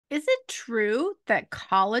Is it true that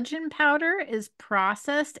collagen powder is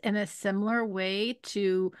processed in a similar way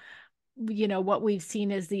to, what we've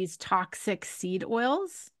seen as these toxic seed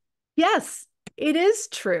oils? Yes, it is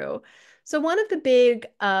true. So one of the big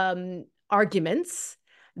arguments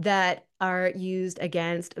that are used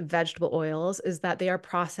against vegetable oils is that they are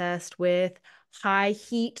processed with high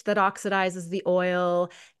heat that oxidizes the oil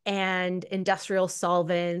and industrial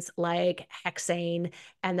solvents like hexane,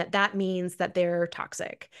 and that means that they're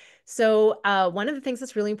toxic. So one of the things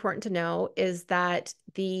that's really important to know is that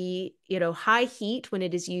the high heat when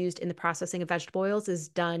it is used in the processing of vegetable oils is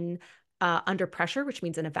done under pressure, which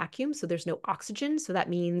means in a vacuum. So there's no oxygen. So that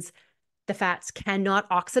means the fats cannot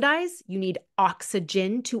oxidize. You need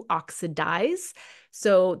oxygen to oxidize.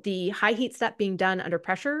 So the high heat step being done under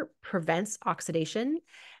pressure prevents oxidation.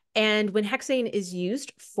 And when hexane is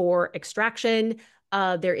used for extraction,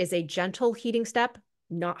 there is a gentle heating step,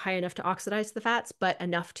 not high enough to oxidize the fats, but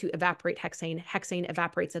enough to evaporate hexane. Hexane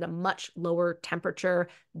evaporates at a much lower temperature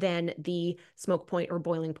than the smoke point or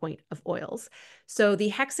boiling point of oils. So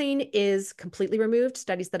the hexane is completely removed.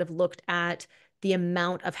 Studies that have looked at the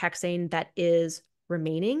amount of hexane that is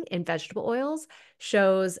remaining in vegetable oils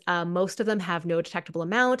shows most of them have no detectable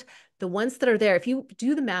amount. The ones that are there, if you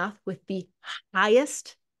do the math with the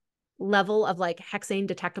highest level of like hexane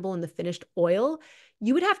detectable in the finished oil,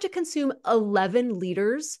 you would have to consume 11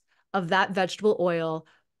 liters of that vegetable oil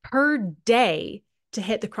per day to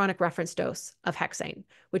hit the chronic reference dose of hexane,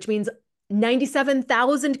 which means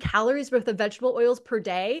 97,000 calories worth of vegetable oils per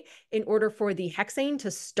day in order for the hexane to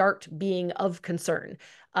start being of concern.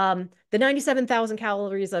 The 97,000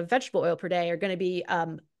 calories of vegetable oil per day are going to be,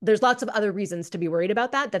 there's lots of other reasons to be worried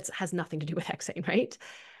about that. That has nothing to do with hexane, right?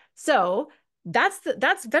 So that's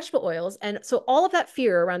vegetable oils. And so all of that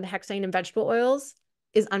fear around the hexane in vegetable oils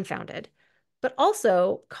is unfounded. But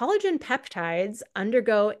also, collagen peptides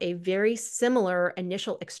undergo a very similar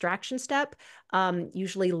initial extraction step.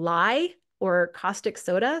 Usually lye or caustic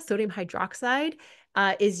soda, sodium hydroxide,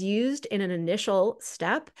 is used in an initial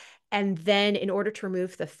step. And then in order to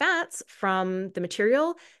remove the fats from the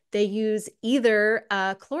material, they use either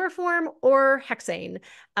chloroform or hexane.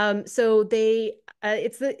 So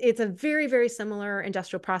it's a very, very similar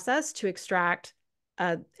industrial process to extract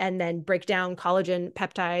and then break down collagen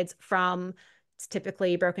peptides from, it's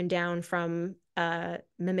typically broken down from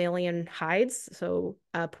mammalian hides, so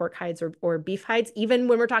pork hides or beef hides. Even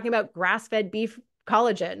when we're talking about grass-fed beef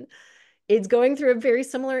collagen, it's going through a very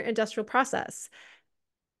similar industrial process.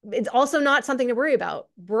 It's also not something to worry about.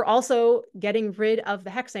 We're also getting rid of the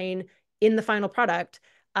hexane in the final product.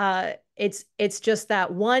 It's just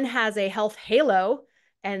that one has a health halo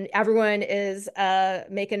and everyone is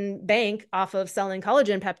making bank off of selling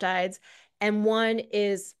collagen peptides, and one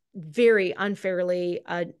is very unfairly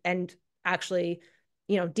and actually,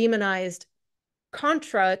 demonized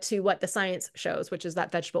contra to what the science shows, which is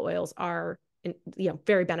that vegetable oils are,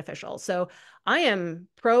 very beneficial. So I am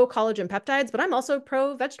pro collagen peptides, but I'm also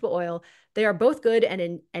pro vegetable oil. They are both good, and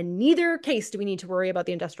in neither case do we need to worry about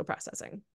the industrial processing.